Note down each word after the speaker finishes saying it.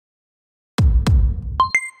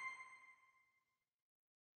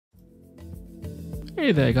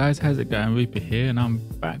Hey there guys, how's it going? Reaper here, and I'm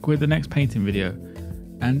back with the next painting video.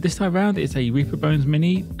 And this time around it's a Reaper Bones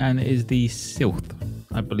mini, and it is the Sylph,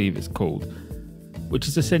 I believe it's called, which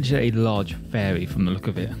is essentially a large fairy from the look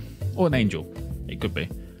of it, or an angel, it could be.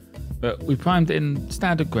 But we primed it in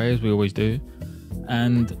standard grey as we always do,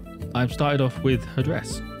 and I've started off with her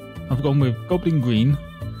dress. I've gone with Goblin Green,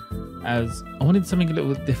 as I wanted something a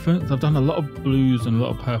little bit different. I've done a lot of blues and a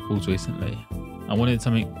lot of purples recently. I wanted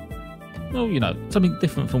something, well, you know, something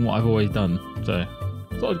different from what I've always done, so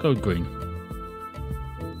I thought I'd go with green.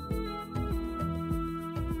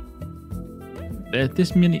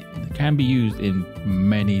 This mini can be used in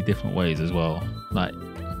many different ways as well. Like,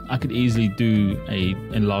 I could easily do a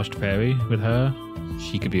enlarged fairy with her.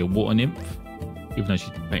 She could be a water nymph, even though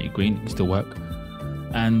she's painted green, it can still work.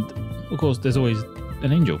 And of course, there's always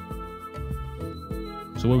an angel.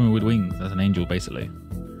 So a woman with wings, that's an angel basically.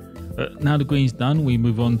 But now the green's done, we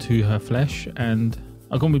move on to her flesh, and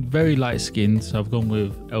I've gone with very light skin, so I've gone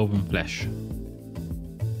with elven flesh.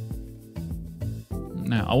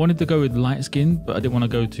 Now I wanted to go with light skin, but I didn't want to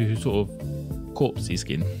go to sort of corpsey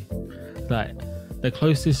skin. Like, the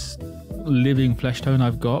closest living flesh tone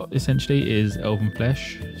I've got essentially is elven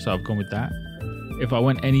flesh, so I've gone with that. If I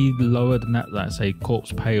went any lower than that, like say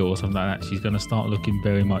corpse pale or something like that, she's going to start looking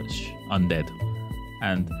very much undead.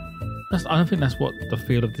 And I don't think that's what the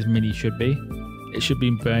feel of this mini should be. It should be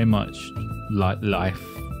very much like life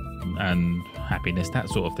and happiness, that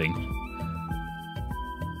sort of thing.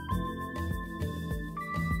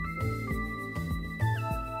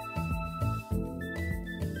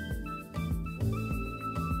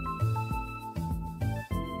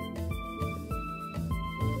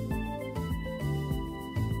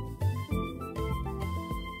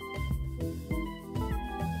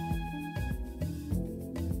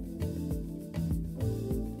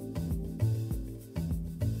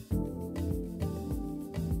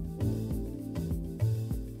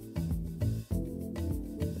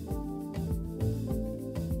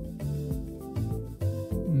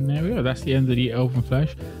 There we go, that's the end of the elven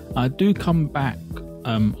flesh. I do come back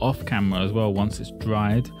off camera as well once it's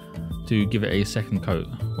dried to give it a second coat,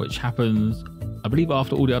 which happens I believe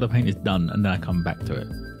after all the other paint is done, and then I come back to it.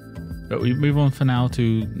 But we move on for now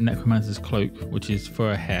to Necromancer's cloak, which is for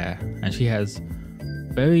her hair, and she has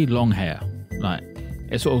very long hair, like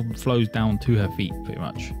it sort of flows down to her feet pretty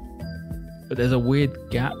much. But there's a weird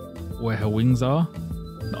gap where her wings are.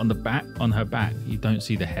 On the back, on her back, you don't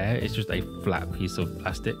see the hair, it's just a flat piece of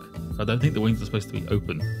plastic. So I don't think the wings are supposed to be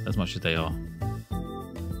open as much as they are.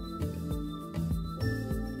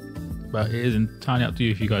 But it is entirely up to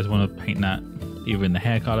you if you guys want to paint that either in the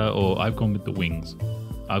hair colour, or I've gone with the wings.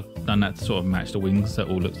 I've done that to sort of match the wings so it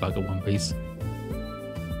all looks like a one piece.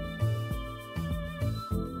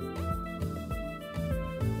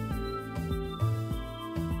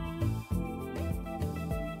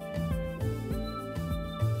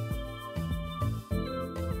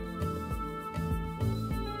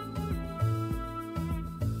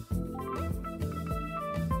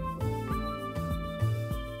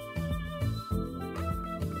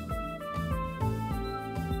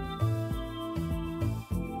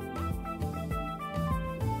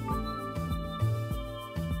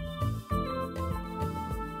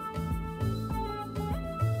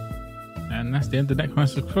 And that's the end of the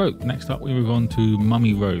Necromancer's cloak. Next up we move on to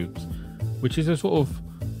Mummy robes, which is a sort of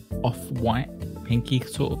off-white, pinky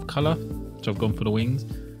sort of colour. So I've gone for the wings,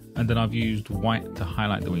 and then I've used white to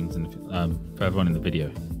highlight the wings further on in the video.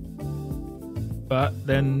 But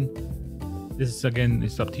then this is, again,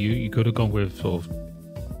 it's up to you. You could have gone with sort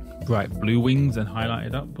of bright blue wings and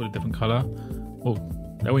highlighted up with a different colour. Well,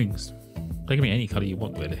 they're wings. They can be any colour you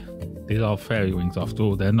want really. These are fairy wings after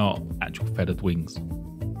all, they're not actual feathered wings.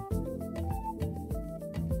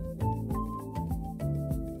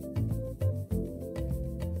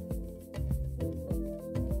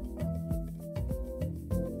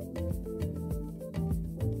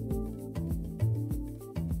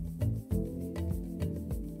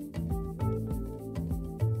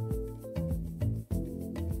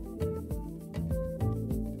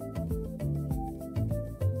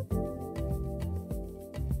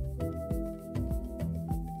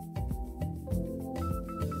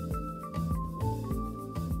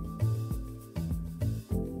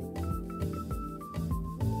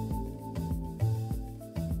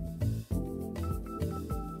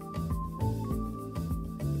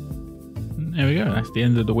 There we go, that's the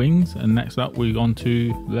end of the wings, and next up we're on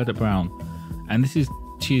to Leather Brown, and she's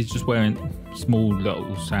just wearing small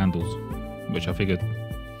little sandals, which I figured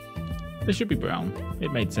they should be brown.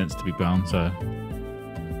 It made sense to be brown, so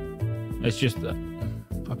it's just a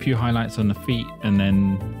few highlights on the feet and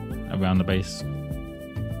then around the base.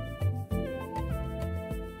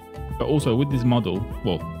 But also with this model,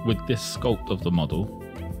 well, with this sculpt of the model,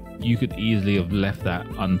 you could easily have left that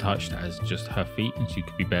untouched as just her feet and she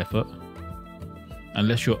could be barefoot.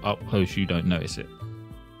 Unless you're up close, you don't notice it.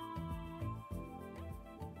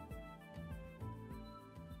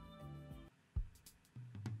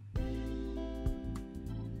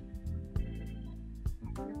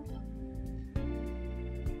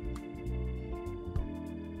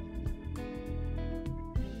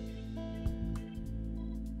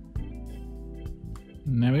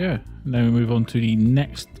 And there we go. And then we move on to the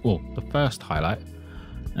next, well, the first highlight,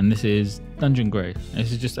 and this is Dungeon Grey.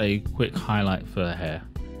 This is just a quick highlight for her hair,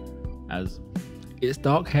 as it's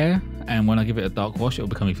dark hair, and when I give it a dark wash, it'll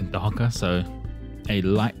become even darker. So a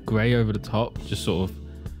light grey over the top just sort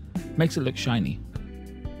of makes it look shiny,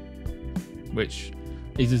 which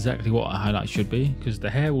is exactly what a highlight should be, because the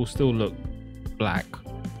hair will still look black,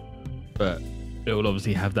 but it will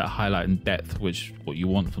obviously have that highlight and depth, which is what you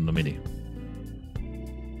want from the midi.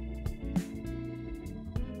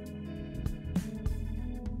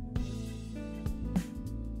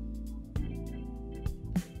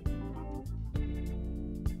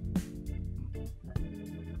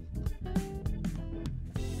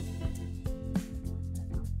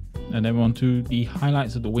 And then we're on to the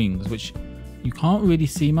highlights of the wings, which you can't really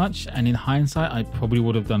see much, and in hindsight I probably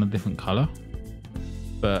would have done a different color,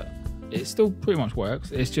 but it still pretty much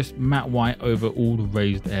works. It's just matte white over all the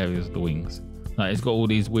raised areas of the wings. Like, it's got all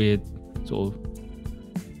these weird sort of,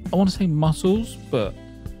 I want to say muscles, but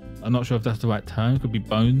I'm not sure if that's the right term. It could be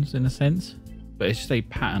bones in a sense, but it's just a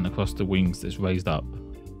pattern across the wings that's raised up.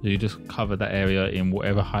 So you just cover that area in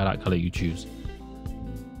whatever highlight color you choose.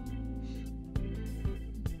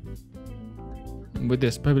 With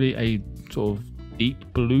this, probably a sort of deep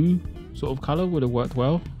blue sort of color would have worked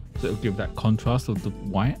well, so it would give that contrast of the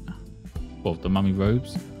white of the mummy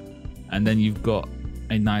robes. And then you've got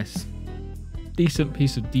a nice decent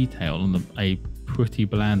piece of detail on a pretty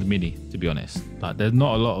bland midi, to be honest. Like, there's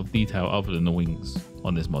not a lot of detail other than the wings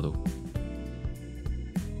on this model.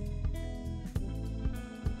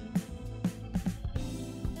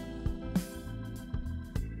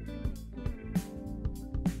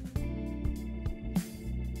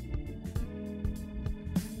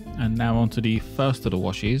 And now on to the first of the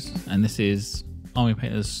washes, and this is Army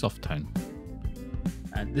Painter's Soft Tone.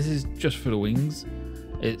 And this is just for the wings.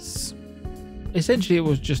 It's essentially, it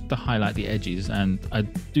was just to highlight the edges, and I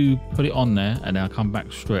do put it on there and then I come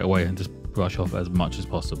back straight away and just brush off as much as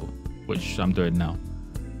possible, which I'm doing now.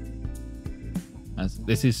 As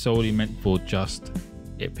this is solely meant for just,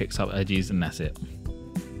 it picks up edges and that's it.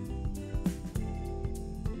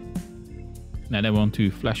 Now then we're on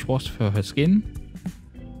to Flash Wash for her skin.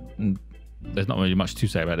 And there's not really much to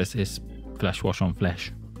say about this. It's flesh wash on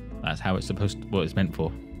flesh. That's how it's supposed to, what it's meant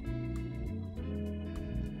for.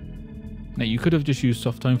 Now you could have just used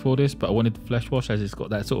soft tone for this, but I wanted flesh wash as it's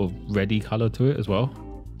got that sort of reddy color to it as well,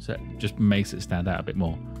 so it just makes it stand out a bit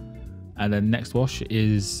more. And then next wash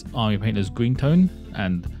is Army Painter's Green Tone,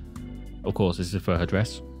 and of course this is for her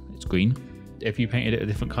dress. It's green. If you painted it a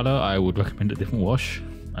different color, I would recommend a different wash,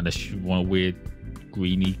 unless you want a weird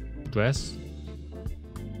greeny dress.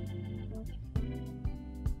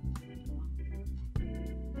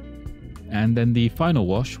 And then the final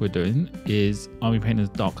wash we're doing is Army Painter's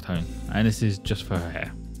Dark Tone, and this is just for her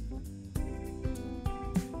hair.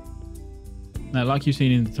 Now, like you've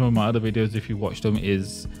seen in some of my other videos, if you watched them,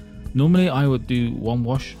 is normally I would do one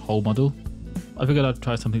wash whole model. I figured I'd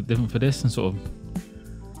try something different for this and sort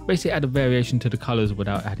of basically add a variation to the colors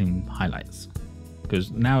without adding highlights. Because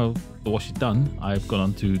now the wash is done, I've gone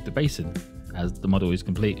on to the basin as the model is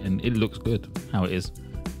complete, and it looks good how it is.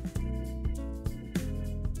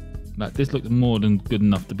 Like, this looks more than good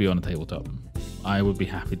enough to be on a tabletop. I would be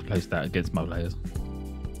happy to place that against my players.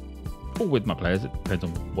 Or with my players, it depends on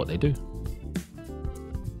what they do.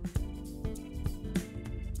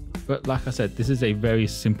 But like I said, this is a very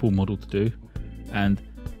simple model to do, and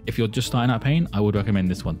if you're just starting out paint, I would recommend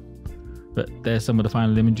this one. But there's some of the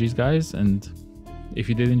final images, guys, and if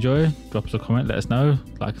you did enjoy, drop us a comment, let us know,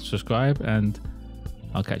 like and subscribe, and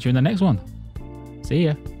I'll catch you in the next one. See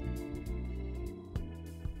ya.